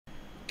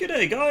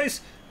G'day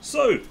guys!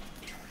 So,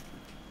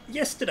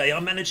 yesterday I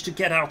managed to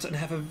get out and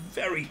have a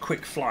very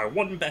quick fly,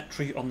 one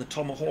battery on the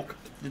Tomahawk.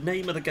 The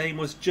name of the game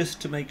was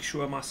just to make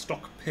sure my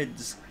stock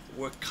PIDs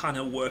were kind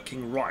of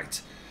working right.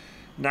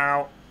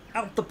 Now,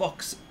 out the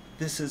box,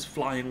 this is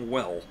flying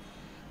well.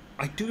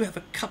 I do have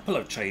a couple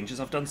of changes.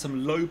 I've done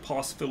some low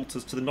pass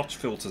filters to the notch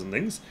filters and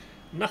things.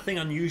 Nothing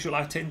unusual.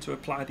 I tend to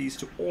apply these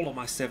to all of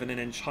my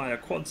 7-inch higher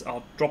quads.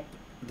 I'll drop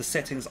the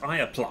settings I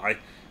apply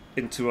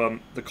into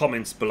the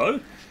comments below.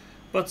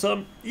 But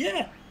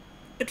yeah,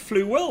 it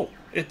flew well.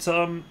 It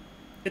kind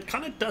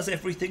of does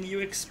everything you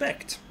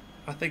expect.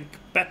 I think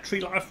battery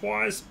life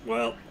wise,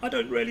 well, I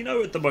don't really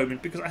know at the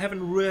moment because I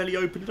haven't really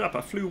opened it up.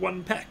 I flew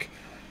one pack.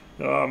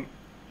 And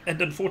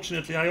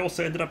unfortunately I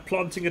also ended up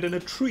planting it in a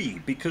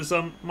tree because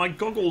my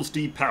goggles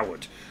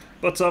depowered.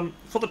 But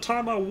for the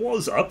time I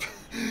was up,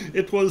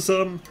 it was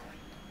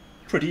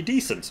pretty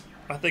decent.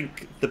 I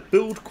think the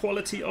build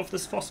quality of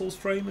this Fossils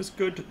frame is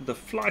good. The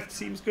flight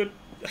seems good.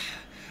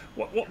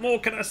 What more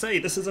can I say?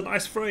 This is a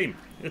nice frame.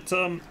 It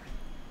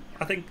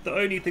I think the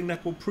only thing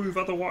that will prove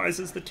otherwise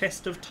is the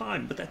test of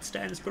time, but that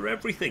stands for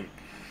everything.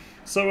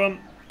 So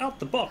out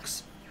the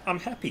box,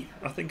 I'm happy.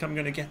 I think I'm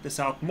going to get this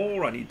out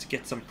more. I need to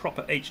get some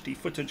proper HD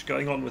footage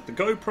going on with the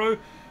GoPro,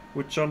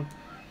 which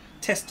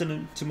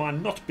testament to my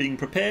not being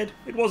prepared.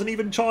 It wasn't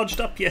even charged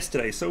up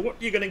yesterday, so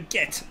what you're going to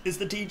get is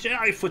the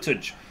DJI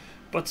footage.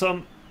 But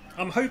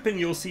I'm hoping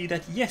you'll see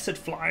that yes, it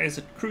flies,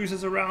 it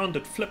cruises around,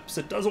 it flips,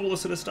 it does all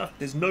this sort of stuff.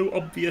 There's no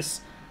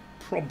obvious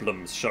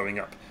problems showing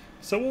up.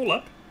 So all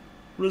up,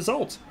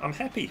 result, I'm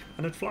happy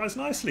and it flies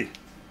nicely.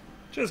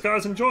 Cheers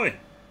guys, enjoy.